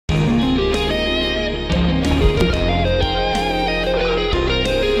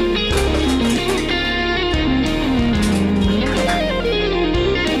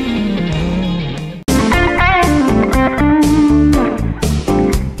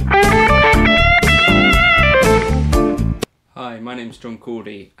name's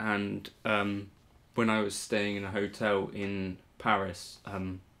Cordy, and when I was staying in a hotel in Paris,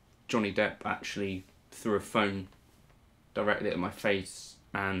 Johnny Depp actually threw a phone directly at my face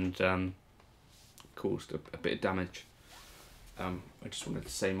and caused a bit of damage. I just wanted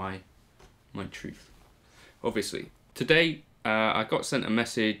to say my truth. Obviously, today I got sent a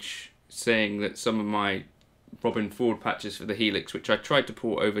message saying that some of my Robben forward patches for the Helix, which I tried to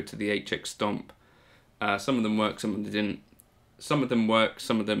port over to the HX Stomp, some of them work, some of them didn't. Some of them work,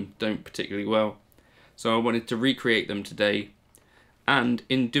 some of them don't particularly well. So I wanted to recreate them today, and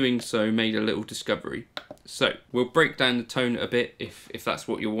in doing so made a little discovery. So we'll break down the tone a bit if that's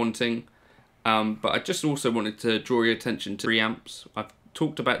what you're wanting. But I just also wanted to draw your attention to preamps. I've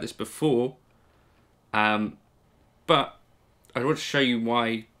talked about this before, but I want to show you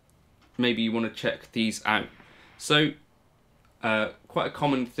why maybe you want to check these out. So quite a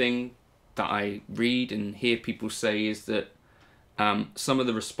common thing that I read and hear people say is that some of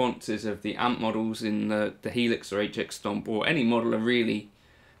the responses of the amp models in the Helix or HX Stomp, or any modeler really,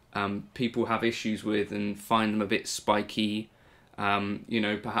 people have issues with and find them a bit spiky. You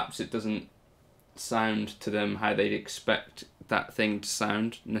know, perhaps it doesn't sound to them how they'd expect that thing to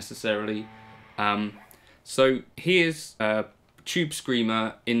sound necessarily. So here's a tube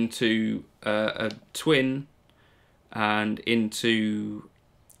screamer into a twin and into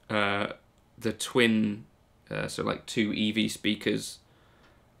the twin, so like two EV speakers.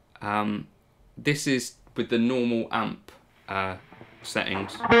 This is with the normal amp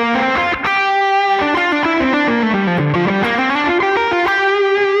settings.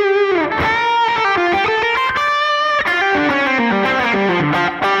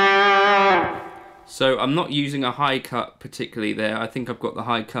 So I'm not using a high cut particularly there. I think I've got the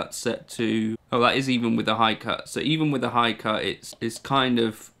high cut set to, oh, that is even with the high cut. So even with the high cut, it's kind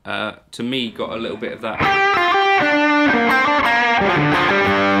of, to me, got a little bit of that.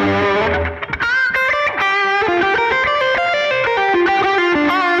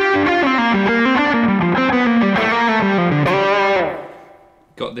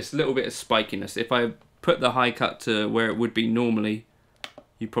 Got this little bit of spikiness. If I put the high cut to where it would be normally,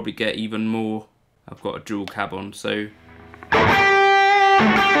 you probably get even more. I've got a dual cab on, so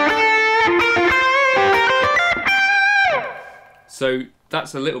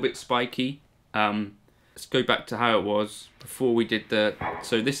that's a little bit spiky. Let's go back to how it was before we did the.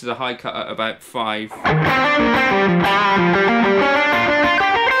 So this is a high cut at about 5.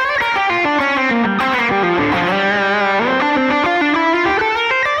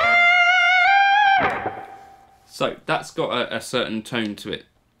 So that's got a certain tone to it.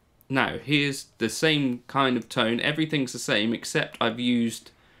 Now here's the same kind of tone, everything's the same except I've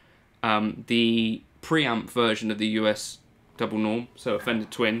used the preamp version of the US double norm, so a Fender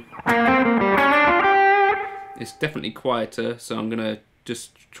Twin. It's definitely quieter, so I'm gonna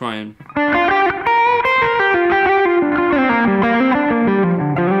just try and...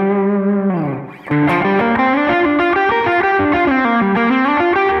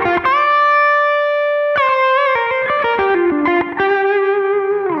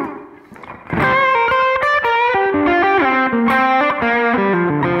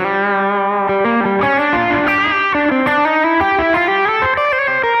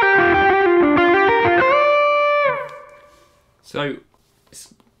 So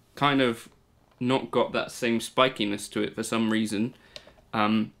it's kind of not got that same spikiness to it for some reason.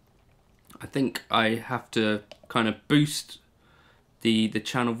 I think I have to kind of boost the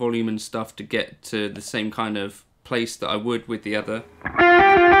channel volume and stuff to get to the same kind of place that I would with the other.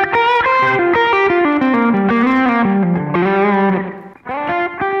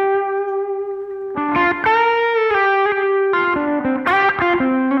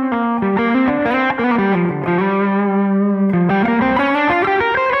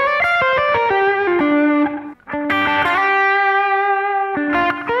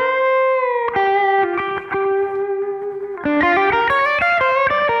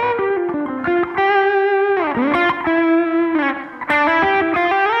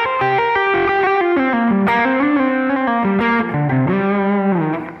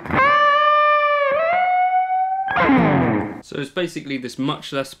 So it's basically this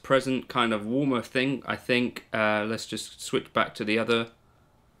much less present kind of warmer thing, I think. Let's just switch back to the other.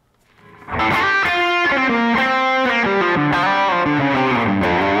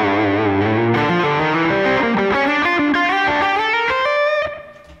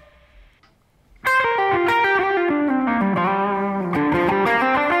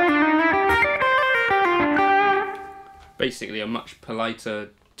 Basically a much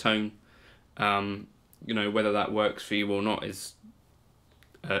politer tone. You know, whether that works for you or not is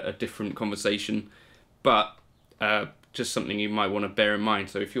a different conversation. But just something you might want to bear in mind.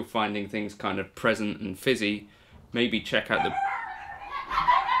 So if you're finding things kind of present and fizzy, maybe check out the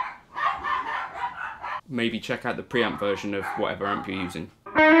preamp version of whatever amp you're using.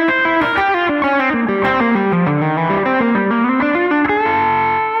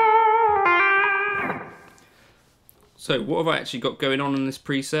 So what have I actually got going on in this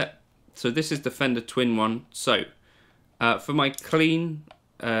preset? So this is the Fender Twin one. So for my clean,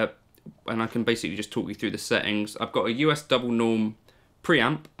 and I can basically just talk you through the settings, I've got a US double norm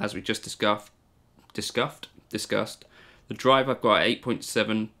preamp, as we just discussed. The drive I've got at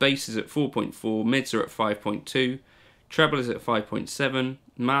 8.7, bass is at 4.4, mids are at 5.2, treble is at 5.7,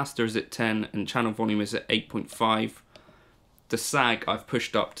 master is at 10, and channel volume is at 8.5. The sag I've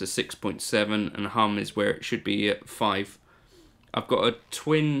pushed up to 6.7, and hum is where it should be at 5. I've got a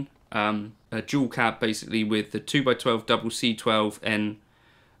twin, a dual cab basically with the 2x12 double C12N.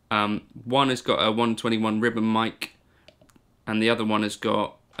 One has got a 121 ribbon mic, and the other one has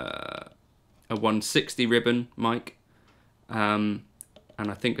got a 160 ribbon mic. And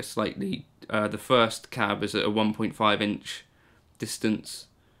I think a slightly, the first cab is at a 1.5 inch distance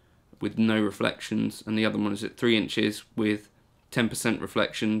with no reflections, and the other one is at 3 inches with 10%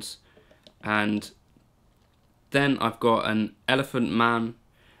 reflections. And then I've got an Elephant Man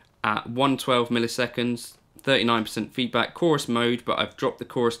at 112 milliseconds, 39% feedback, chorus mode, but I've dropped the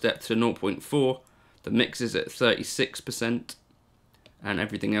chorus depth to 0.4. The mix is at 36%, and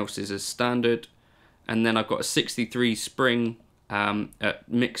everything else is as standard. And then I've got a 63 Spring at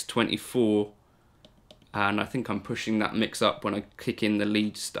mix 24, and I think I'm pushing that mix up when I kick in the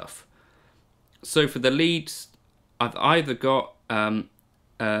lead stuff. So for the leads, I've either got a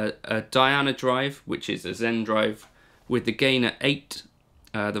Diana drive, which is a Zen drive, with the gain at 8,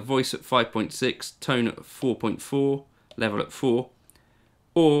 the voice at 5.6, tone at 4.4, level at 4,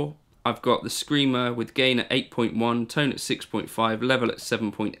 or I've got the Screamer with gain at 8.1, tone at 6.5, level at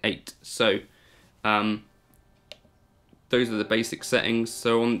 7.8. So those are the basic settings.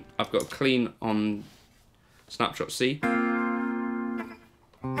 So I've got clean on Snapshot C,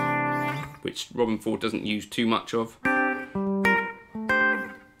 which Robben 4 doesn't use too much of.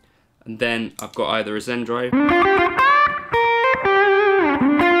 And then I've got either a Zen drive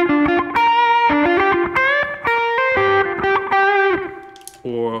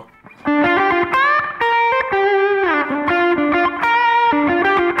or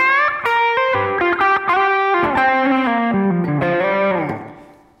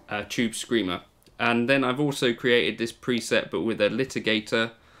a Tube Screamer. And then I've also created this preset but with a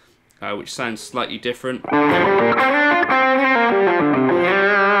litigator, which sounds slightly different.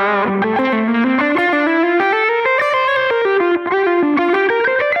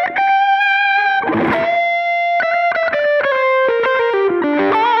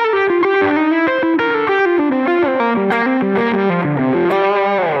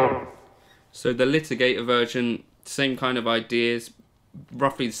 So the litigator version, same kind of ideas,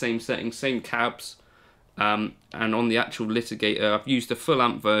 roughly the same settings, same cabs, and on the actual litigator I've used a full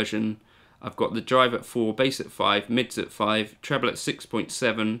amp version. I've got the drive at 4, bass at 5, mids at 5, treble at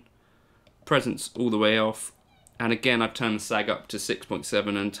 6.7, presence all the way off, and again I've turned the sag up to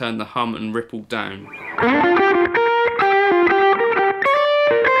 6.7 and turned the hum and ripple down.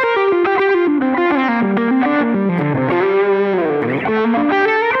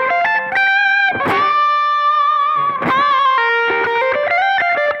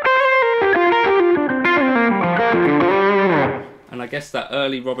 I guess that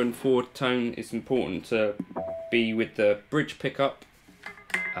early Robben 4 tone is important to be with the bridge pickup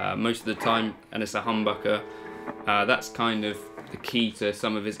most of the time, and it's a humbucker. That's kind of the key to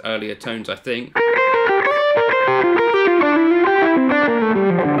some of his earlier tones, I think.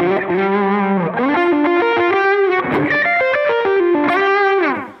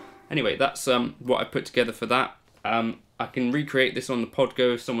 Anyway, that's what I put together for that. I can recreate this on the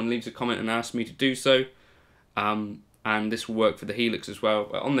Podgo if someone leaves a comment and asks me to do so. And this will work for the Helix as well.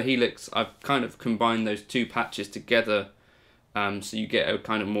 But on the Helix, I've kind of combined those two patches together, so you get a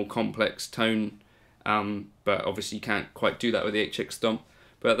kind of more complex tone, but obviously you can't quite do that with the HX Stomp.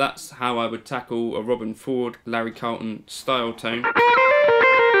 But that's how I would tackle a Robben 4 Larry Carlton style tone.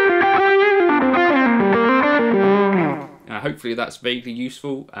 Hopefully that's vaguely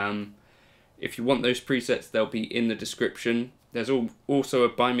useful. If you want those presets, they'll be in the description. There's also a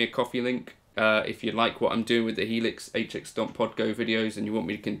Buy Me a Coffee link. If you like what I'm doing with the Helix HX Stomp Podgo videos and you want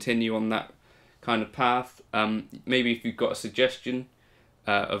me to continue on that kind of path, maybe if you've got a suggestion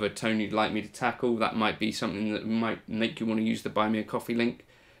of a tone you'd like me to tackle, that might be something that might make you want to use the Buy Me a Coffee link.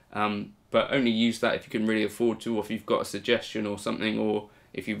 But only use that if you can really afford to, or if you've got a suggestion or something, or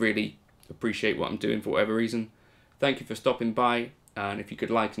if you really appreciate what I'm doing for whatever reason. Thank you for stopping by, and if you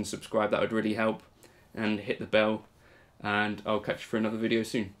could like and subscribe, that would really help, and hit the bell, and I'll catch you for another video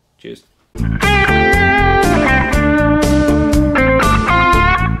soon. Cheers.